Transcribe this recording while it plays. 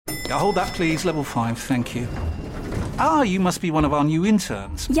Hold that, please. Level 5, thank you. Ah, you must be one of our new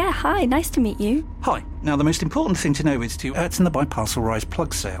interns. Yeah, hi, nice to meet you. Hi. Now, the most important thing to know is to in the Biparcel Rise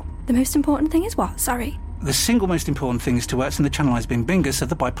plug sale. The most important thing is what? Sorry. The single most important thing is to in the Channelized Bing Bingus of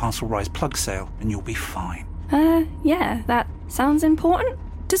the Biparcel Rise plug sale, and you'll be fine. Yeah, that sounds important.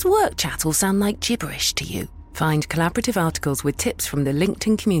 Does work chat all sound like gibberish to you? Find collaborative articles with tips from the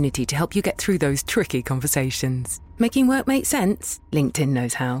LinkedIn community to help you get through those tricky conversations. Making work make sense? LinkedIn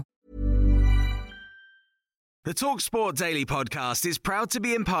knows how. The TalkSport Daily podcast is proud to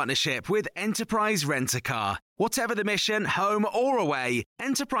be in partnership with Enterprise Rent-A-Car. Whatever the mission, home or away,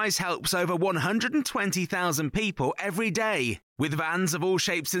 Enterprise helps over 120,000 people every day. With vans of all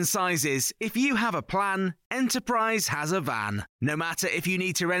shapes and sizes, if you have a plan, Enterprise has a van. No matter if you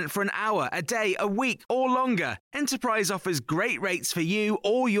need to rent for an hour, a day, a week or longer, Enterprise offers great rates for you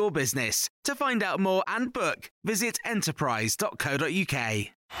or your business. To find out more and book, visit enterprise.co.uk.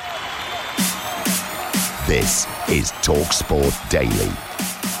 This is TalkSport Daily.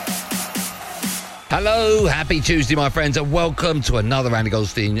 Hello, happy Tuesday, my friends, and welcome to another Andy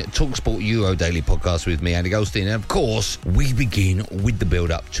Goldstein TalkSport Euro Daily podcast with me, Andy Goldstein. And of course, we begin with the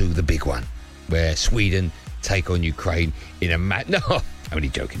build-up to the big one, where Sweden take on Ukraine in a match. No, I'm only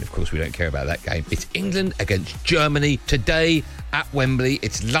joking. Of course, we don't care about that game. It's England against Germany today at Wembley.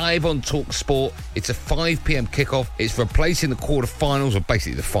 It's live on TalkSport. It's a 5 p.m. kickoff. It's for a place in the quarterfinals, or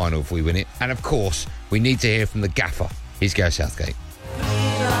basically the final if we win it. And of course, we need to hear from the gaffer. Here's Gareth Southgate.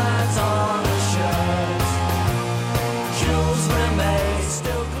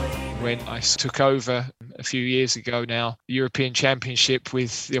 When I took over a few years ago now, the European Championship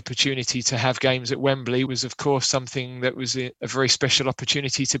with the opportunity to have games at Wembley was, of course, something that was a very special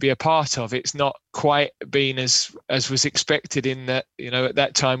opportunity to be a part of. It's not quite been as was expected in that, at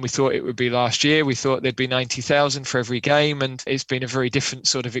that time we thought it would be last year. We thought there'd be 90,000 for every game, and it's been a very different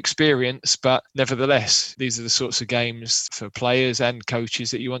sort of experience. But nevertheless, these are the sorts of games for players and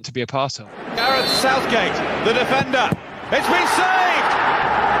coaches that you want to be a part of. Gareth Southgate, the defender. It's been saved!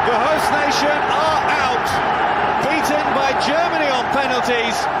 The host nation are out, beaten by Germany on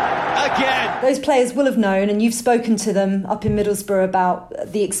penalties again. Those players will have known, and you've spoken to them up in Middlesbrough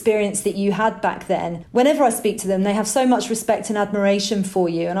about the experience that you had back then. Whenever I speak to them, they have so much respect and admiration for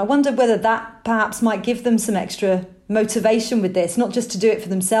you, and I wonder whether that perhaps might give them some extra motivation with this, not just to do it for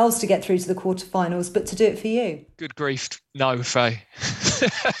themselves to get through to the quarterfinals, but to do it for you. Good grief, no, Faye.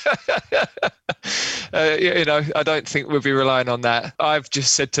 I don't think we'll be relying on that. I've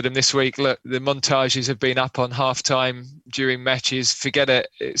just said to them this week, look, the montages have been up on half-time during matches. Forget it.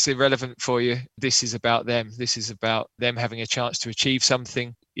 It's irrelevant for you. This is about them. This is about them having a chance to achieve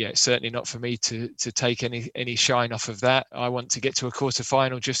something. Yeah, it's certainly not for me to take any shine off of that. I want to get to a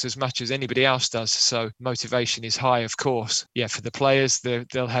quarter-final just as much as anybody else does. So motivation is high, of course. Yeah, for the players,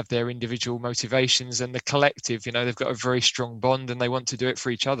 they'll have their individual motivations, and the collective, they've got a very strong bond and they want to do it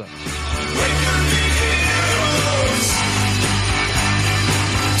for each other.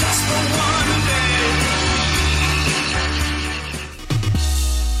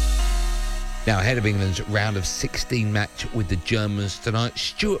 Now, ahead of England's round of 16 match with the Germans tonight,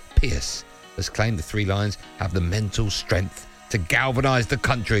 Stuart Pearce has claimed the Three Lions have the mental strength to galvanise the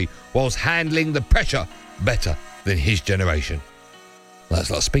country whilst handling the pressure better than his generation. Well, that's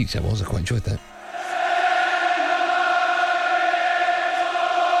a lot of speech, that was. I quite enjoyed that.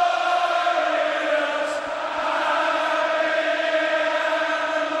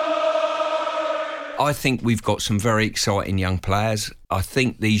 I think we've got some very exciting young players. I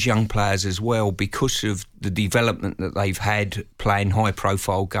think these young players as well, because of the development that they've had playing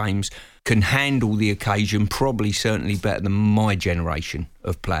high-profile games, can handle the occasion probably certainly better than my generation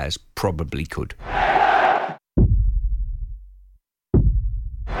of players probably could.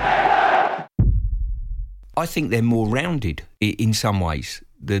 I think they're more rounded in some ways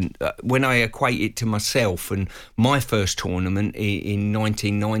than when I equate it to myself and my first tournament in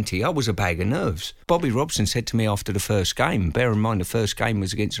 1990. I was a bag of nerves. Bobby Robson said to me after the first game, bear in mind the first game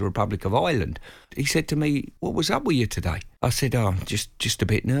was against the Republic of Ireland, he said to me, "What was up with you today?" I said, "Oh, I'm just a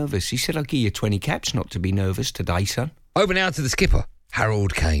bit nervous." He said, "I'll give you 20 caps not to be nervous today, son." Over now to the skipper,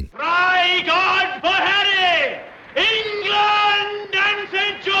 Harold Kane. Try God for Harry! England and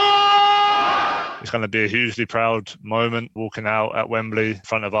St. George! It's going to be a hugely proud moment walking out at Wembley in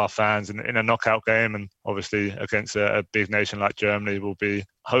front of our fans in a knockout game, and obviously against a big nation like Germany will be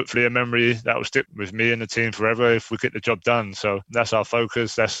hopefully a memory that will stick with me and the team forever if we get the job done. So that's our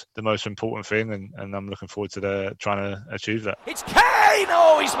focus. That's the most important thing, and I'm looking forward to trying to achieve that. It's Kane! Kane,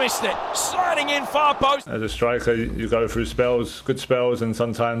 oh, he's missed it. Sliding in far post. As a striker, you go through spells, good spells, and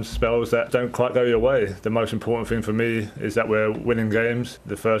sometimes spells that don't quite go your way. The most important thing for me is that we're winning games.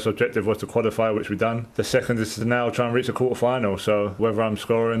 The first objective was to qualify, which we've done. The second is to now try and reach a quarter-final. So whether I'm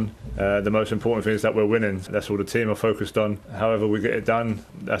scoring, the most important thing is that we're winning. That's all the team are focused on. However we get it done,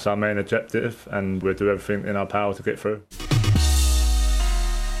 that's our main objective, and we'll do everything in our power to get through.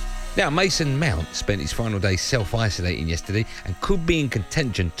 Now, Mason Mount spent his final day self-isolating yesterday and could be in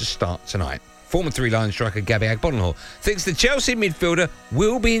contention to start tonight. Former three-line striker Gabby Agbonlahor thinks the Chelsea midfielder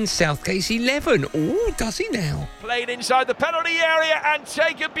will be in Southgate's 11. Oh, does he now? Played inside the penalty area and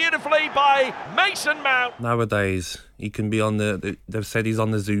taken beautifully by Mason Mount. Nowadays, he can be on they've said he's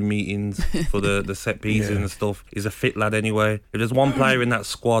on the Zoom meetings for the set pieces and stuff. He's a fit lad anyway. If there's one player in that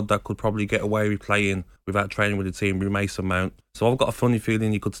squad that could probably get away with playing without training with the team, it'd be Mason Mount. So I've got a funny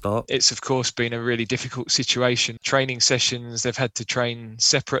feeling he could start. It's, of course, been a really difficult situation. Training sessions, they've had to train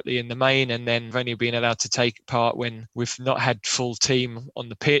separately in the main, and then only been allowed to take part when we've not had full team on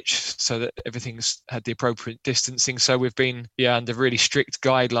the pitch, so that everything's had the appropriate distancing. So we've been under really strict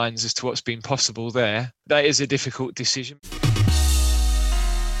guidelines as to what's been possible there. That is a difficult decision.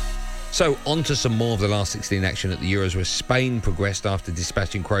 So, on to some more of the last 16 action at the Euros, where Spain progressed after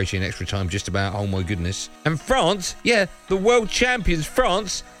dispatching Croatia in extra time just about. Oh my goodness. And France, the world champions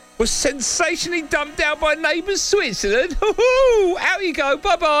France, was sensationally dumped down by neighbours Switzerland. Hoo-hoo! Out you go.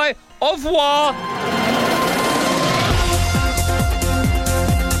 Bye-bye. Au revoir.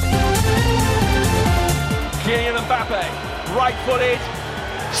 Kylian Mbappe, right-footed,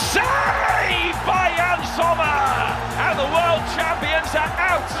 saved by Jan Sommer, and the world champions are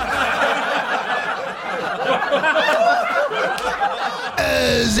out.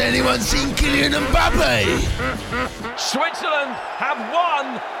 Has anyone seen Kylian Mbappe? Switzerland have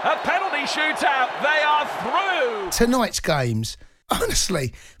won a penalty shootout. They are through. Tonight's games,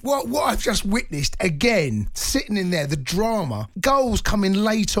 honestly, what I've just witnessed again, sitting in there, the drama, goals coming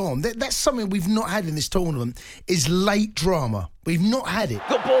late on. That's something we've not had in this tournament, is late drama. We've not had it.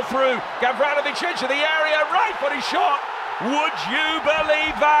 Good ball through. Gavranovic into the area, right-footed shot. Would you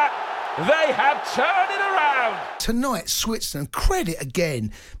believe that? They have turned it around. Tonight, Switzerland, credit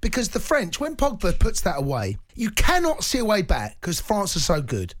again, because the French, when Pogba puts that away, you cannot see a way back because France are so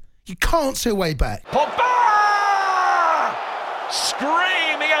good. You can't see a way back. Pogba!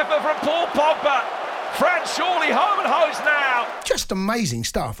 Screaming effort from Paul Pogba. France surely home and hose now. Just amazing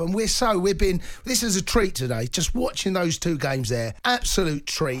stuff, and this is a treat today, just watching those two games there. Absolute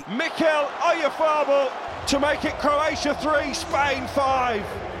treat. Mikel Oyarzabal to make it Croatia 3, Spain 5.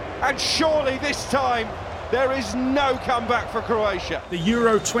 And surely this time there is no comeback for Croatia. The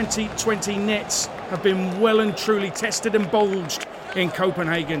Euro 2020 nets have been well and truly tested and bulged in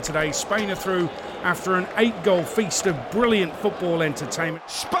Copenhagen today. Spain are through after an 8-goal feast of brilliant football entertainment.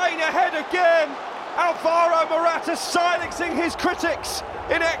 Spain ahead again. Alvaro Morata silencing his critics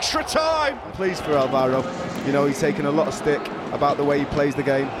in extra time. I'm pleased for Alvaro. You know, he's taken a lot of stick about the way he plays the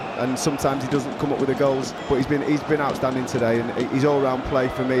game, and sometimes he doesn't come up with the goals, but he's been outstanding today, and his all-round play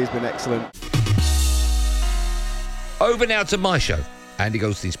for me has been excellent. Over now to my show, Andy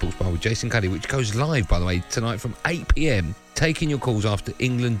Goldstein Sports Bar with Jason Cuddy, which goes live, by the way, tonight from 8 p.m, taking your calls after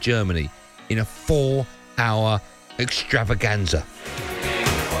England-Germany in a 4-hour extravaganza.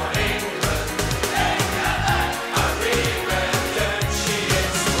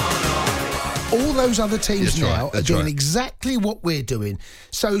 All those other teams are doing exactly what we're doing.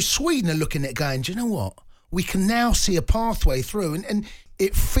 So Sweden are looking at going, do you know what? We can now see a pathway through. And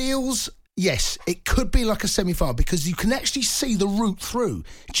it feels, yes, it could be like a semi-final because you can actually see the route through.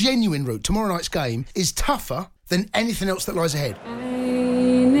 Genuine route. Tomorrow night's game is tougher than anything else that lies ahead.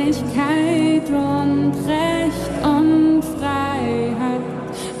 Einigkeit und Recht und Freiheit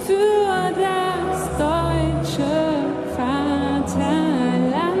für das deutsche Vaterland.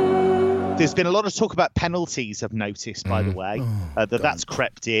 There's been a lot of talk about penalties, I've noticed, by the way, that's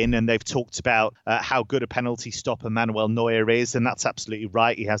crept in, and they've talked about how good a penalty stopper Manuel Neuer is, and that's absolutely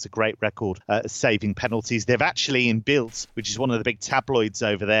right. He has a great record saving penalties. They've actually, in Bild, which is one of the big tabloids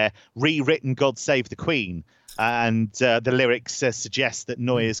over there, rewritten God Save the Queen. And the lyrics suggest that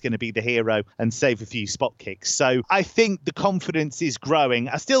Neuer is going to be the hero and save a few spot kicks. So I think the confidence is growing.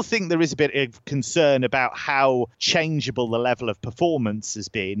 I still think there is a bit of concern about how changeable the level of performance has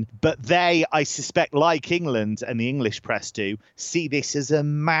been. But they, I suspect, like England and the English press do, see this as a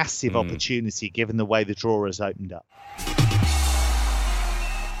massive opportunity given the way the draw has opened up.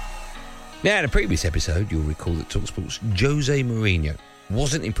 Now, in a previous episode, you'll recall that TalkSport's Jose Mourinho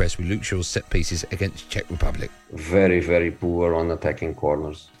wasn't impressed with Luke Shaw's set pieces against Czech Republic. Very, very poor on attacking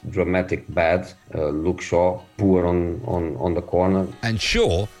corners. Dramatic bad. Luke Shaw, poor on the corner. And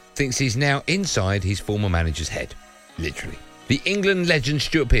Shaw thinks he's now inside his former manager's head. Literally. The England legend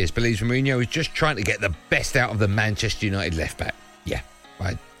Stuart Pearce believes Mourinho is just trying to get the best out of the Manchester United left-back. Yeah,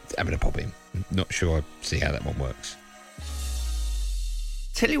 I'm going to pop in. Not sure I see how that one works.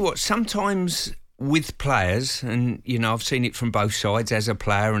 Tell you what, sometimes with players, and I've seen it from both sides as a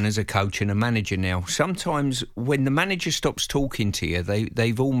player and as a coach and a manager now, sometimes when the manager stops talking to you,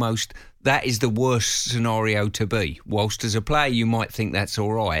 they've almost, that is the worst scenario to be. Whilst as a player you might think that's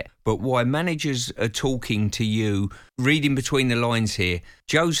all right, but why managers are talking to you, reading between the lines here,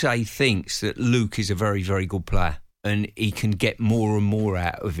 Jose thinks that Luke is a very, very good player. And he can get more and more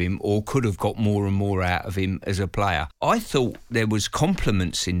out of him, or could have got more and more out of him as a player. I thought there was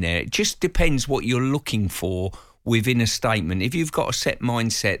compliments in there. It just depends what you're looking for within a statement. If you've got a set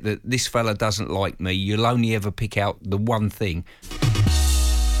mindset that this fella doesn't like me, you'll only ever pick out the one thing.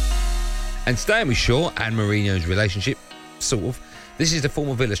 And staying with Shaw and Mourinho's relationship, sort of, this is the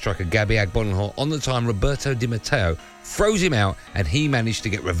former Villa striker Gabby Agbonlahor on the time Roberto Di Matteo froze him out and he managed to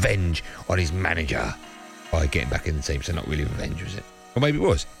get revenge on his manager by getting back in the team. So not really revenge, was it? Or maybe it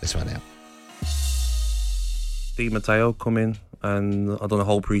was. Let's find out. Di Matteo come in and I've done a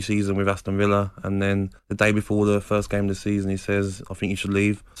whole pre-season with Aston Villa, and then the day before the first game of the season he says, I think you should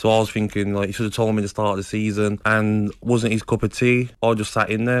leave. So I was thinking, like, he should have told me at the start of the season, and wasn't his cup of tea. I just sat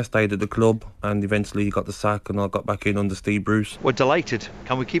in there, stayed at the club, and eventually he got the sack and I got back in under Steve Bruce. We're delighted.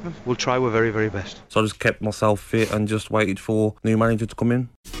 Can we keep him? We'll try our very, very best. So I just kept myself fit and just waited for new manager to come in.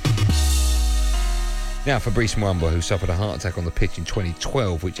 Now, Fabrice Muamba, who suffered a heart attack on the pitch in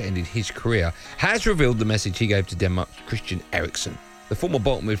 2012, which ended his career, has revealed the message he gave to Denmark's Christian Eriksen. The former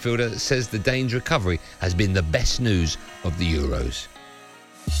Bolton midfielder says the Danes' recovery has been the best news of the Euros.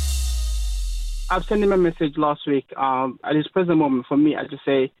 I've sent him a message last week. At this present moment, for me, I just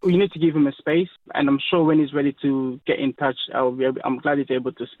say we need to give him a space, and I'm sure when he's ready to get in touch, I'm glad he's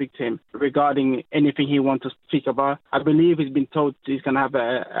able to speak to him regarding anything he wants to speak about. I believe he's been told he's going to have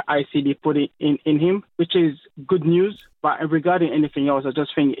a ICD put in him, which is good news. But regarding anything else, I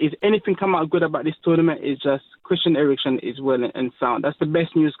just think if anything come out good about this tournament, it's just Christian Eriksen is well and sound. That's the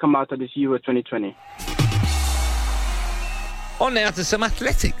best news come out of this Euro 2020. On now to some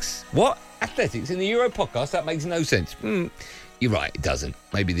athletics. What? Athletics in the Euro podcast? That makes no sense. You're right, it doesn't.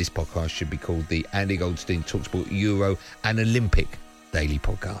 Maybe this podcast should be called the Andy Goldstein TalkSport Euro and Olympic Daily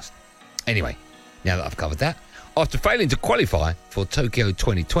Podcast. Anyway, now that I've covered that, after failing to qualify for Tokyo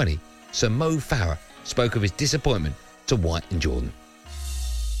 2020, Sir Mo Farah spoke of his disappointment to White and Jordan.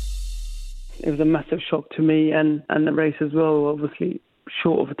 It was a massive shock to me and the race as well, obviously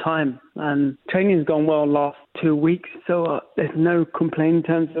short of time, and training's gone well last 2 weeks, so there's no complaint in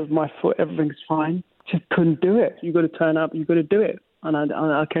terms of my foot. Everything's fine. Just couldn't do it. You got to turn up, you got to do it, and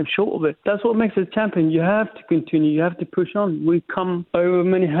I came short of it. That's what makes us champion. You have to continue, you have to push on. We've come over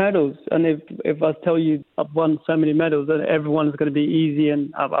many hurdles, and if I tell you I've won so many medals and everyone's going to be easy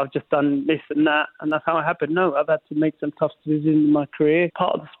and I've just done this and that and that's how it happened. No, I've had to make some tough decisions in my career.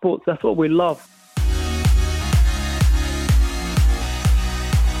 Part of the sports, that's what we love.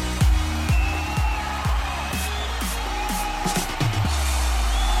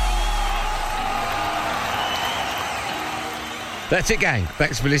 That's it, gang.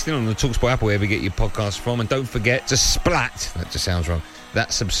 Thanks for listening on the TalkSport app, wherever you get your podcasts from. And don't forget to splat, that just sounds wrong,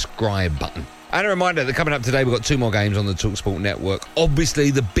 that subscribe button. And a reminder that coming up today, we've got 2 more games on the TalkSport network.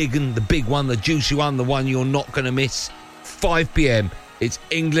 Obviously, the big one, the juicy one, the one you're not going to miss. 5 p.m, it's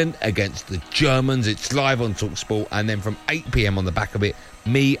England against the Germans. It's live on TalkSport. And then from 8 p.m. on the back of it,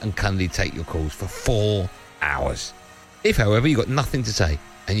 me and Cundy take your calls for 4 hours. If, however, you've got nothing to say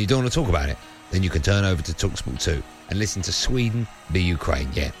and you don't want to talk about it, then you can turn over to TalkSport 2 and listen to Sweden v Ukraine.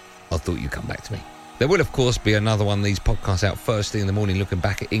 Yeah, I thought you'd come back to me. There will, of course, be another one of these podcasts out first thing in the morning looking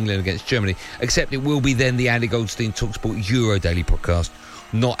back at England against Germany, except it will be then the Andy Goldstein TalkSport Euro Daily Podcast,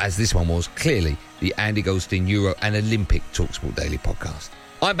 not as this one was, clearly, the Andy Goldstein Euro and Olympic TalkSport Daily Podcast.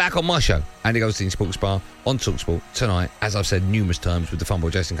 I'm back on my show, Andy Goldstein Sports Bar, on TalkSport tonight, as I've said numerous times with the fun boy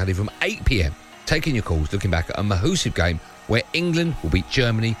Jason Cuddy, from 8 p.m, taking your calls, looking back at a Mahusive game where England will beat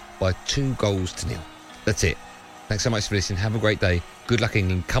Germany by 2-0. That's it. Thanks so much for listening. Have a great day. Good luck,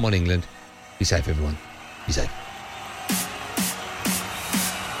 England. Come on, England. Be safe, everyone. Be safe.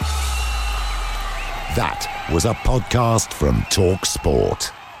 That was a podcast from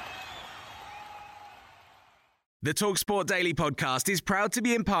TalkSport. The TalkSport Daily podcast is proud to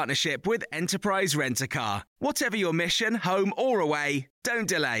be in partnership with Enterprise Rent-A-Car. Whatever your mission, home or away, don't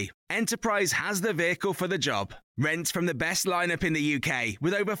delay. Enterprise has the vehicle for the job. Rent from the best lineup in the UK.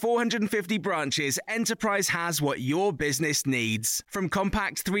 With over 450 branches, Enterprise has what your business needs. From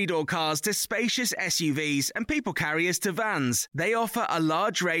compact three-door cars to spacious SUVs and people carriers to vans, they offer a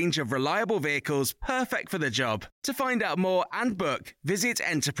large range of reliable vehicles perfect for the job. To find out more and book, visit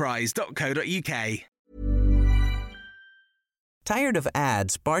enterprise.co.uk. Tired of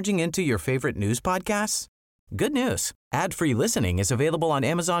ads barging into your favorite news podcasts? Good news. Ad-free listening is available on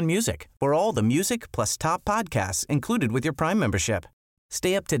Amazon Music for all the music plus top podcasts included with your Prime membership.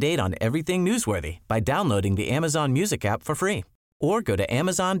 Stay up to date on everything newsworthy by downloading the Amazon Music app for free or go to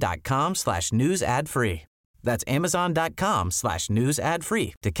amazon.com/news ad free. That's amazon.com/news ad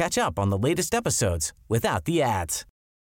free to catch up on the latest episodes without the ads.